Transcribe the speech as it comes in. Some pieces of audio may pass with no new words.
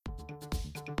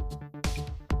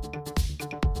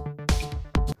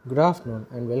Good afternoon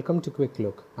and welcome to Quick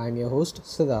Look. I am your host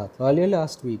Siddharth. Earlier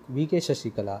last week, VK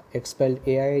Shashikala, expelled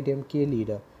AIADMK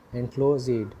leader and close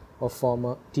aide of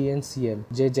former TNCM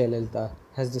J. Jayalalitha,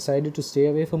 has decided to stay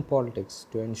away from politics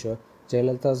to ensure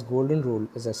Jayalalitha's golden rule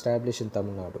is established in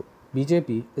Tamil Nadu.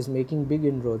 BJP is making big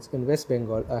inroads in West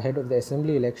Bengal ahead of the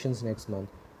assembly elections next month,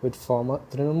 with former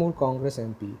Trinamool Congress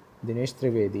MP Dinesh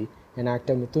Trivedi and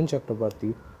actor Mithun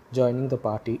Chakrabarti joining the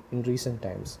party in recent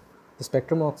times. The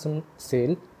Spectrum auction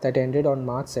sale that ended on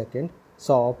March 2nd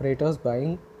saw operators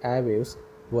buying airwaves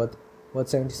worth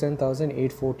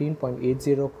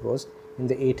 77,814.80 crores in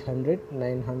the 800,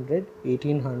 900,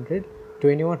 1800,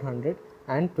 2100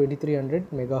 and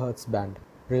 2300 MHz band.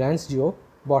 Reliance Jio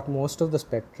bought most of the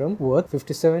spectrum worth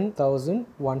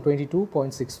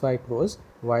 57,122.65 crores,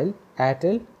 while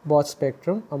Airtel bought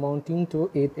spectrum amounting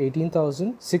to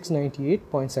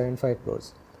 18,698.75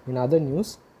 crores. In other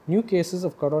news, new cases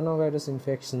of coronavirus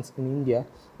infections in India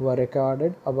were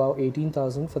recorded above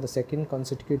 18,000 for the second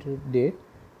consecutive day,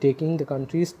 taking the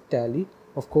country's tally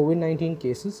of COVID-19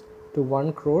 cases to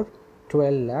 1 crore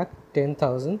 12 lakh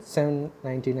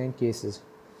 10,799 cases.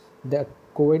 The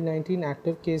COVID-19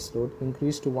 active case load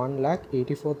increased to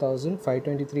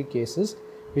 1,84,523 cases,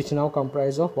 which now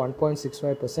comprise of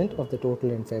 1.65% of the total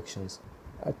infections.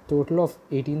 A total of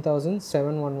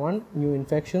 18,711 new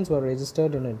infections were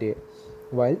registered in a day,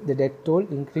 while the death toll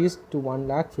increased to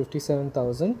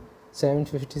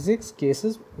 1,57,756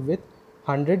 cases with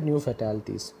 100 new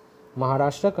fatalities.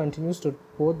 Maharashtra continues to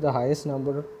report the highest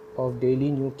number of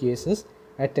daily new cases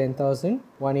at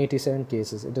 10,187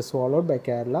 cases. It is followed by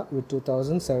Kerala with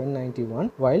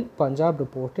 2,791, while Punjab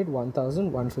reported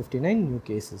 1,159 new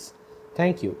cases.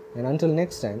 Thank you, and until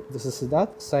next time, this is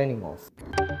Siddharth signing off.